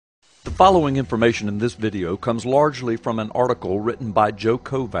The following information in this video comes largely from an article written by Joe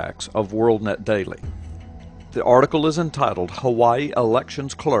Kovacs of WorldNetDaily. The article is entitled, Hawaii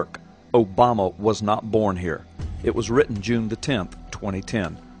Elections Clerk, Obama Was Not Born Here. It was written June the 10th,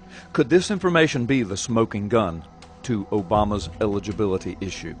 2010. Could this information be the smoking gun to Obama's eligibility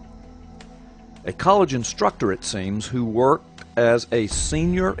issue? A college instructor, it seems, who worked as a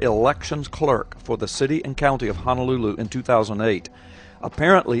senior elections clerk for the city and county of Honolulu in 2008,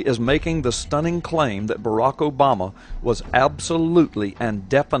 apparently is making the stunning claim that Barack Obama was absolutely and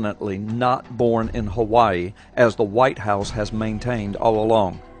definitely not born in Hawaii, as the White House has maintained all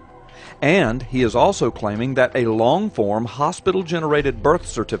along. And he is also claiming that a long-form hospital-generated birth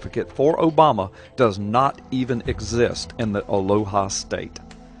certificate for Obama does not even exist in the Aloha State.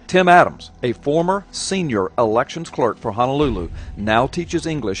 Tim Adams, a former senior elections clerk for Honolulu, now teaches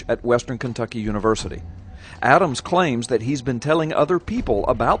English at Western Kentucky University. Adams claims that he's been telling other people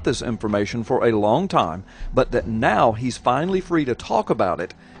about this information for a long time, but that now he's finally free to talk about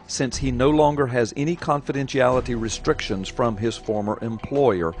it since he no longer has any confidentiality restrictions from his former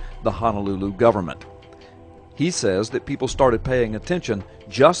employer, the Honolulu government. He says that people started paying attention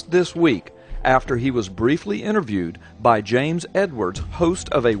just this week after he was briefly interviewed by James Edwards, host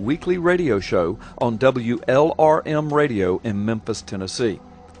of a weekly radio show on WLRM radio in Memphis, Tennessee.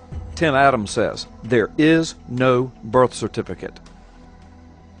 Tim Adams says, there is no birth certificate.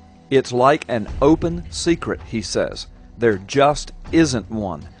 It's like an open secret, he says. There just isn't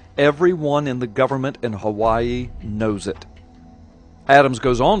one. Everyone in the government in Hawaii knows it. Adams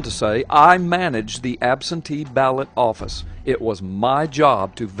goes on to say, I managed the absentee ballot office. It was my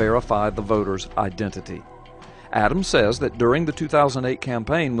job to verify the voter's identity. Adams says that during the 2008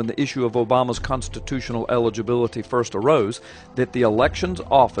 campaign, when the issue of Obama's constitutional eligibility first arose, that the elections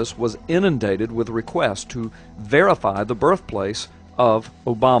office was inundated with requests to verify the birthplace of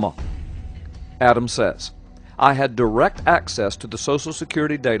Obama. Adams says, I had direct access to the Social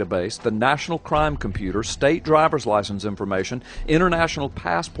Security database, the national crime computer, state driver's license information, international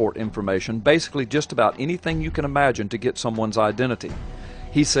passport information, basically just about anything you can imagine to get someone's identity.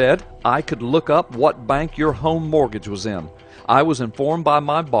 He said, I could look up what bank your home mortgage was in. I was informed by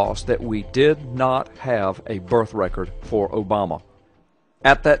my boss that we did not have a birth record for Obama.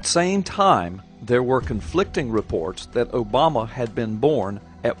 At that same time, there were conflicting reports that Obama had been born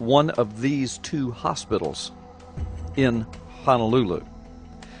at one of these two hospitals in Honolulu.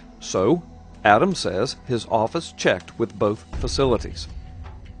 So, Adams says his office checked with both facilities.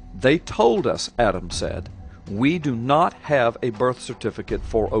 They told us, Adams said, we do not have a birth certificate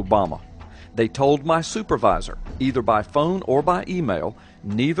for Obama. They told my supervisor, either by phone or by email,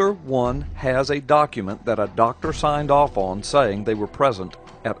 neither one has a document that a doctor signed off on saying they were present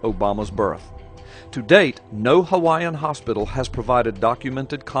at Obama's birth. To date, no Hawaiian hospital has provided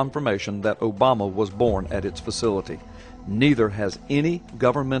documented confirmation that Obama was born at its facility. Neither has any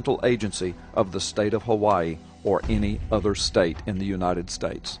governmental agency of the state of Hawaii or any other state in the United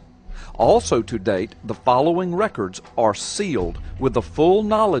States. Also to date, the following records are sealed with the full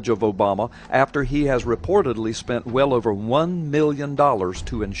knowledge of Obama after he has reportedly spent well over $1 million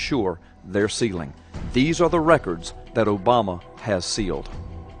to ensure their sealing. These are the records that Obama has sealed.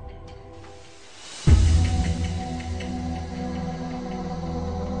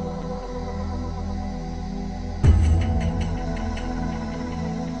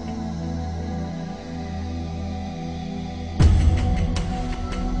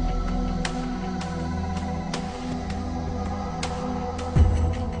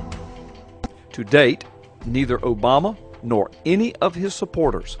 To date, neither Obama nor any of his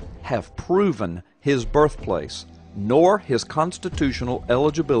supporters have proven his birthplace nor his constitutional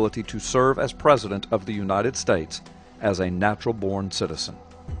eligibility to serve as President of the United States as a natural-born citizen.